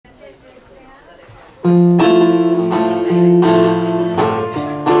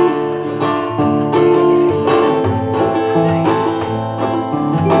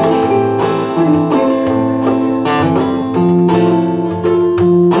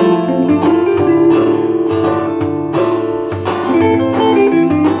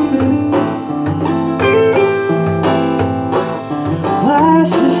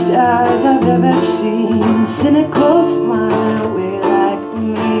Eyes I've ever seen, cynical smile away like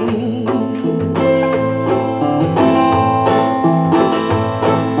me.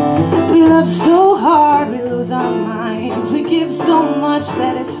 We love so hard we lose our minds. We give so much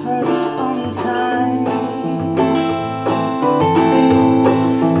that it hurts sometimes.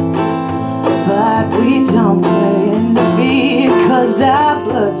 But we don't play in defeat, 'cause our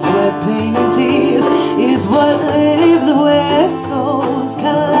blood, sweat, pain and tears is what lives where souls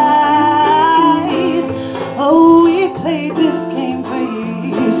collide. Oh, we played this game for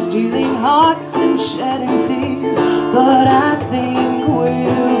years, stealing hearts and shedding tears, but I think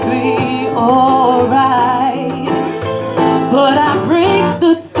we'll be alright. But I break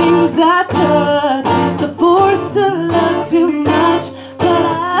the things I touch, the force of love too much, but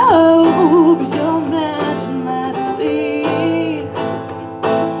I hope you'll match my speed.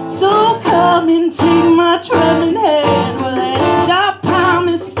 So come and take my trembling hand, we'll etch our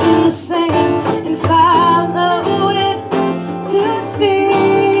promise in the sand and follow it to see.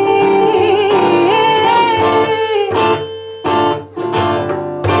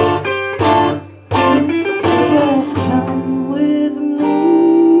 So just come with me.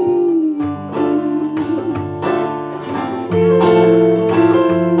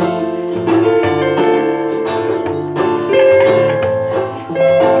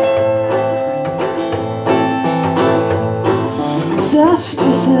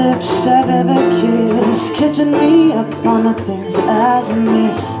 Softest lips I've ever kissed, catching me up on the things I've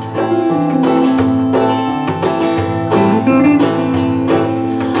missed.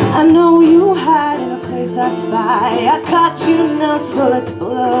 I know you hide in a place I spy. I caught you now, so let's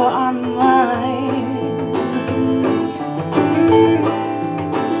blow our minds.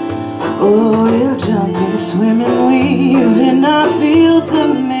 Oh, we'll jump and swim and weave in our fields of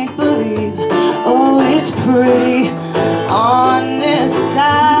make-believe. Oh, it's pretty on this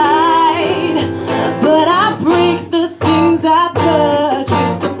side, but I break the things I touch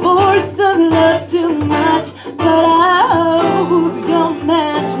with the force of love too much, but I hope you'll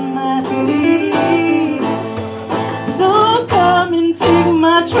match my speed. So come and take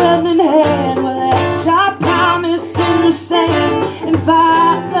my trembling hand, we'll etch our promise in the sand and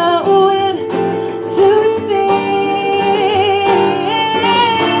follow it to see.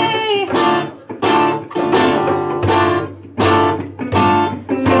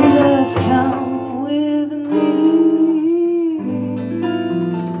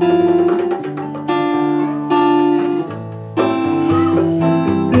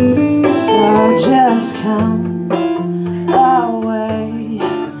 Just come away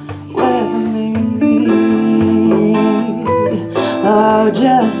with me. Oh,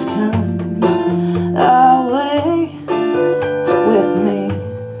 just come away with me.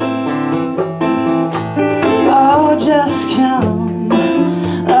 Oh, just come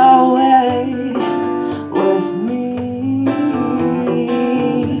away with me.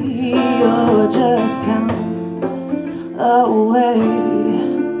 Oh, just come away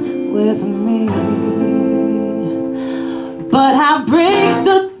with me. But I break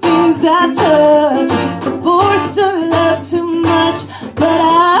the things I touch with the force of love too much, but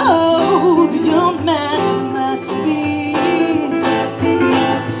I